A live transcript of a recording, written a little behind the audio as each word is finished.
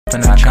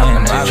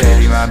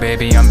My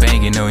baby, I'm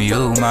banging on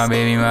you. My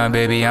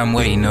baby, I'm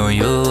waiting on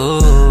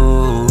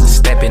you.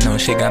 Stepping on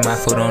shit, got my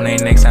foot on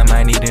it. Next time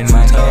I need a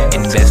new toe.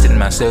 Invested in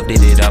myself,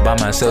 did it all by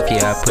myself.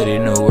 Yeah, I put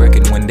in the work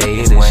and one day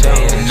it's a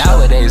show.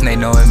 Nowadays, they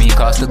knowing me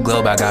across the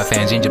globe. I got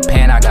fans in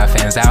Japan, I got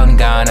fans out in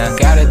Ghana.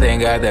 Gotta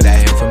thank God that I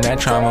healed from that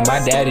trauma.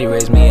 My daddy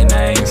raised me and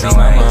I ain't seen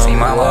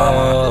my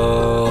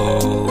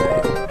mama.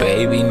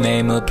 Baby,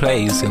 name a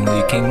place and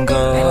we can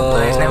go.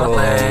 Name a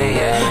place,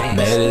 yeah.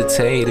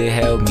 Meditate, it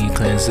helped me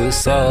cleanse the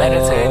soul.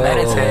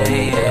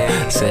 Meditate,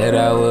 yeah. Said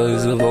I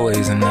was a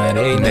voice and now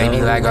they know.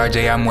 Baby, like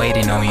RJ, I'm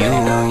waiting on you.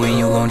 And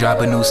you gon'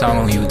 drop a new song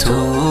on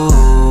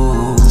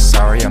YouTube.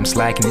 Sorry, I'm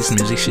slacking, this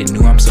music shit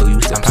new. I'm so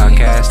used to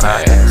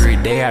podcasting. Every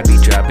day I be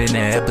dropping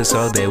an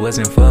episode that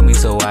wasn't for me,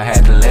 so I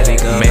had to let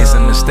it go. Made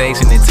some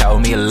mistakes and it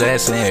taught me a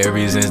lesson.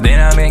 Ever since then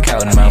I've been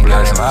counting my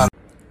blessings.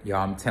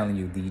 Y'all, I'm telling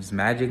you, these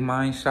Magic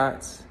Mind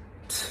shots,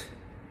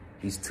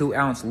 these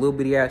 2-ounce little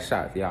bitty ass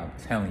shots, y'all, I'm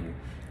telling you,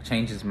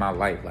 changes my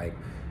life. Like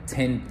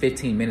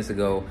 10-15 minutes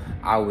ago,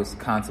 I was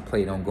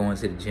contemplating on going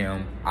to the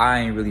gym.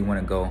 I ain't really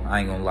want to go, I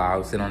ain't gonna lie. I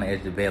was sitting on the edge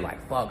of the bed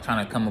like, fuck,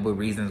 trying to come up with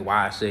reasons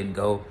why I shouldn't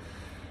go.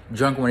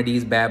 Drunk one of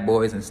these bad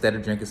boys instead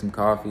of drinking some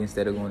coffee,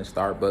 instead of going to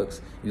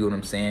Starbucks, you know what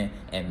I'm saying?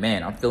 And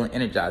man, I'm feeling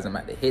energized. I'm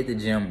about to hit the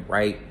gym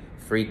right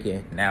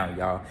freaking now,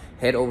 y'all.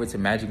 Head over to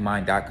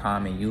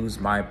magicmind.com and use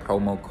my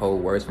promo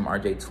code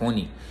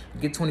WordsFromRJ20.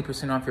 Get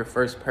 20% off your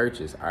first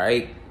purchase, all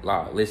right?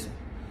 Listen,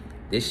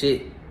 this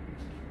shit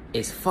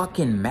is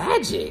fucking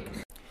magic.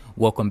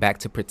 Welcome back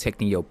to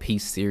Protecting Your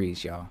Peace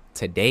series, y'all.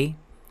 Today,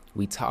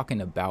 we talking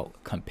about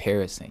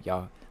comparison,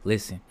 y'all.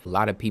 Listen, a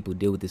lot of people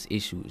deal with this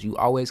issue. You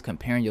always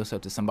comparing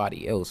yourself to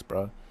somebody else,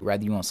 bro.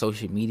 Whether you on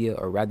social media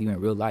or whether you in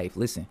real life.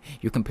 Listen,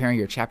 you're comparing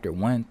your chapter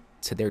 1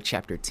 to their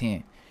chapter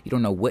 10. You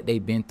don't know what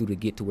they've been through to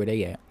get to where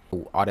they at.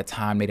 All the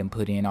time they done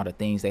put in, all the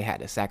things they had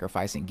to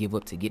sacrifice and give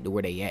up to get to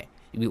where they at.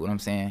 You get what I'm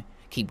saying?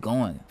 Keep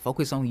going.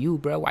 Focus on you,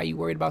 bro. Why you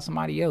worried about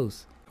somebody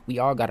else? We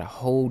all got a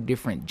whole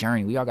different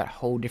journey. We all got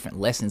whole different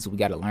lessons we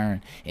got to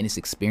learn in this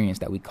experience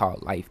that we call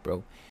life,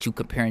 bro. You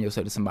comparing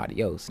yourself to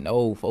somebody else.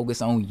 No,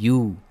 focus on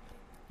you.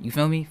 You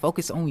feel me?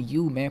 Focus on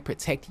you, man.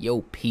 Protect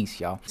your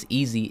peace, y'all. It's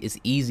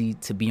easy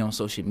to be on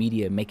social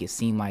media and make it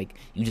seem like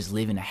you just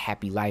living a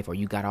happy life, or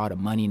you got all the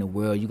money in the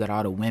world, you got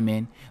all the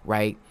women,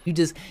 right?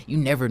 You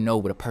never know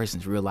what a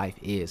person's real life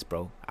is,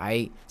 bro. All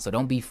right? So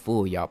don't be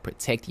fooled, y'all.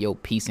 Protect your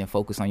peace and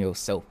focus on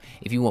yourself.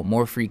 If you want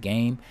more free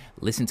game,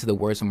 listen to the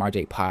Words from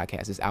RJ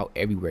podcast. It's out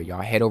everywhere,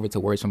 y'all. Head over to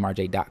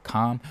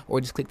wordsfromrj.com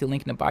or just click the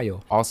link in the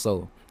bio.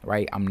 Also,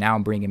 right, I'm now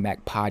bringing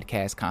back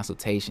podcast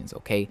consultations,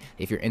 okay?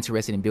 If you're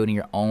interested in building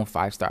your own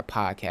 5-star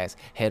podcast,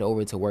 head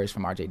over to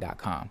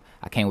wordsfromrj.com.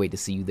 I can't wait to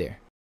see you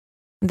there.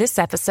 This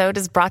episode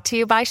is brought to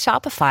you by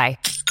Shopify.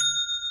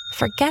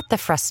 Forget the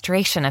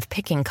frustration of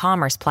picking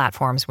commerce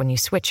platforms when you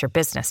switch your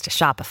business to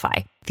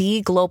Shopify,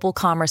 the global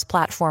commerce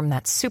platform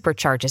that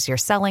supercharges your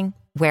selling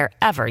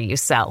wherever you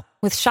sell.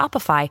 With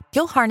Shopify,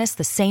 you'll harness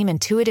the same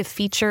intuitive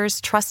features,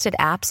 trusted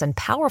apps, and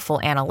powerful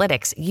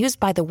analytics used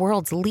by the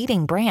world's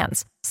leading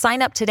brands.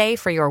 Sign up today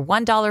for your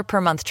 $1 per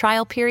month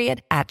trial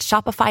period at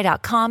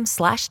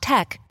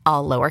shopify.com/tech,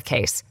 all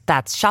lowercase.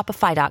 That's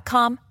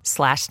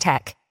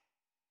shopify.com/tech.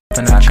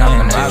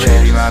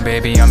 My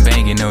baby, I'm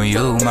banging on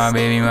you. My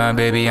baby,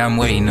 I'm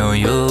waiting on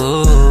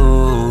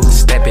you.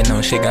 Stepping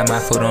on shit, got my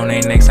foot on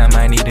it. Next time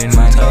I need a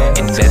new toe.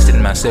 Invested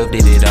in myself,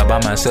 did it all by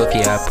myself.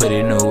 Yeah, I put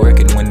in the work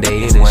and one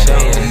day it's a show.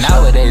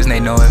 Nowadays, they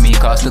knowing me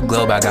across the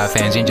globe. I got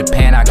fans in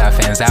Japan, I got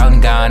fans out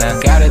in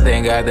Ghana. Gotta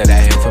thank God that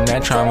I healed from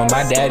that trauma.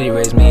 My daddy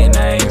raised me and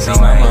I ain't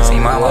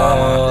seen my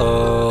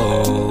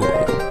mama.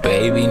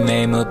 Baby,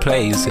 name a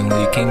place and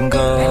we can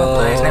go. Name a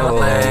place,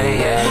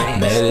 yeah.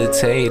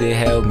 Meditate, it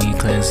helped me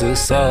cleanse the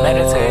soul.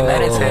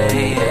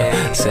 Meditate,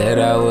 yeah. Said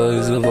I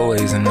was a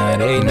voice and now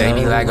they know.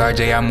 Baby, like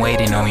RJ, I'm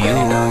waiting on you.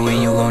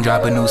 And you gon'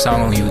 drop a new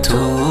song on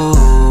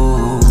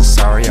YouTube.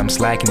 Sorry, I'm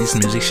slacking, this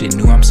music shit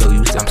new. I'm so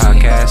used to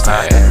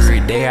podcasting. Every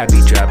day I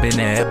be dropping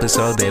an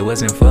episode that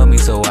wasn't for me,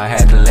 so I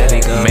had to let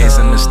it go. Made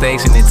some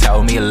mistakes and it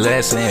taught me a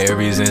lesson.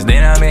 Ever since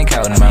then I've been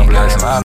counting my blessings.